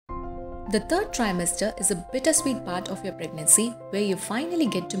The third trimester is a bittersweet part of your pregnancy where you finally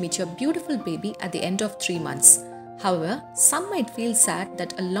get to meet your beautiful baby at the end of 3 months. However, some might feel sad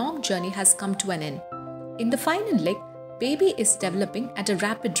that a long journey has come to an end. In the final leg, baby is developing at a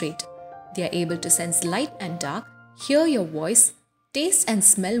rapid rate. They are able to sense light and dark, hear your voice, taste and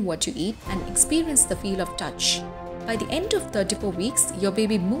smell what you eat, and experience the feel of touch. By the end of 34 weeks, your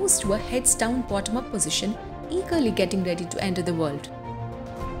baby moves to a heads down bottom up position, eagerly getting ready to enter the world.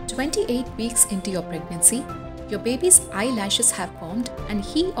 28 weeks into your pregnancy, your baby's eyelashes have formed and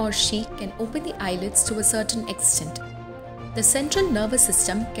he or she can open the eyelids to a certain extent. The central nervous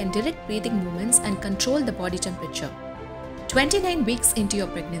system can direct breathing movements and control the body temperature. 29 weeks into your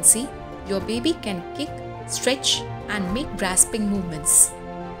pregnancy, your baby can kick, stretch, and make grasping movements.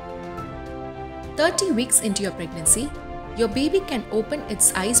 30 weeks into your pregnancy, your baby can open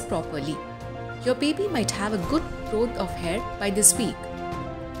its eyes properly. Your baby might have a good growth of hair by this week.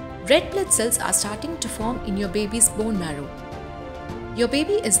 Red blood cells are starting to form in your baby's bone marrow. Your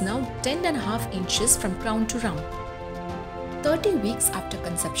baby is now 10.5 inches from crown to rump. 30 weeks after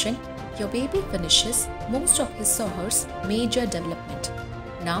conception, your baby finishes most of his or her major development.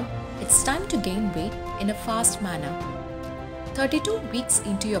 Now, it's time to gain weight in a fast manner. 32 weeks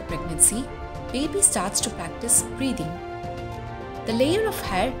into your pregnancy, baby starts to practice breathing. The layer of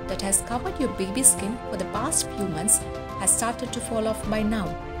hair that has covered your baby's skin for the past few months has started to fall off by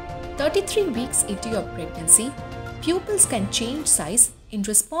now. 33 weeks into your pregnancy, pupils can change size in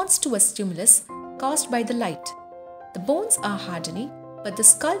response to a stimulus caused by the light. The bones are hardening, but the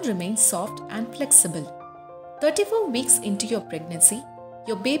skull remains soft and flexible. 34 weeks into your pregnancy,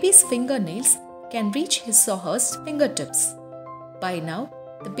 your baby's fingernails can reach his or her fingertips. By now,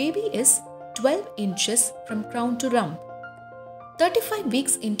 the baby is 12 inches from crown to rump. 35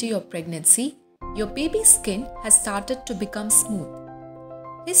 weeks into your pregnancy, your baby's skin has started to become smooth.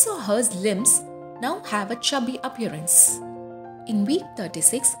 His or her limbs now have a chubby appearance. In week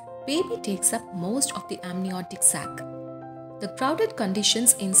 36, baby takes up most of the amniotic sac. The crowded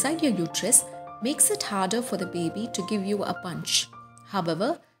conditions inside your uterus makes it harder for the baby to give you a punch.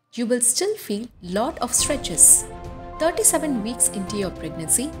 However, you will still feel lot of stretches. 37 weeks into your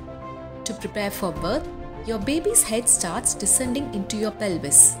pregnancy, to prepare for birth, your baby's head starts descending into your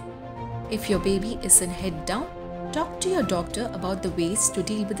pelvis. If your baby is in head down, talk to your doctor about the ways to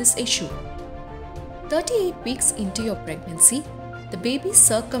deal with this issue. 38 weeks into your pregnancy, the baby's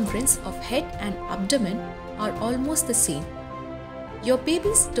circumference of head and abdomen are almost the same. Your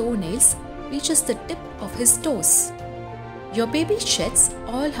baby's toenails reaches the tip of his toes. Your baby sheds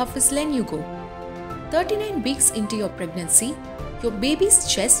all of his lanugo. 39 weeks into your pregnancy, your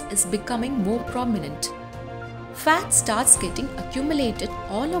baby's chest is becoming more prominent. Fat starts getting accumulated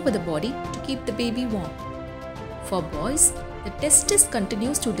all over the body to keep the baby warm. For boys, the testis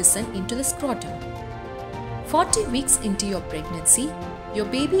continues to descend into the scrotum. 40 weeks into your pregnancy, your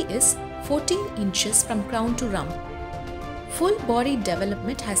baby is 14 inches from crown to rump. Full body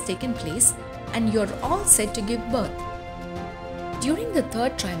development has taken place and you're all set to give birth. During the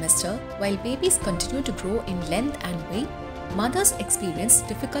third trimester, while babies continue to grow in length and weight, mothers experience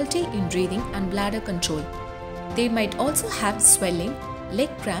difficulty in breathing and bladder control. They might also have swelling,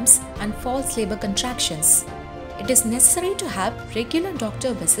 leg cramps, and false labor contractions. It is necessary to have regular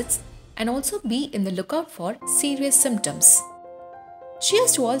doctor visits and also be in the lookout for serious symptoms.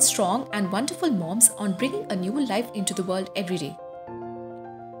 Cheers to all strong and wonderful moms on bringing a new life into the world every day.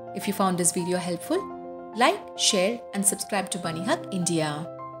 If you found this video helpful, like, share, and subscribe to Bunnyhug India.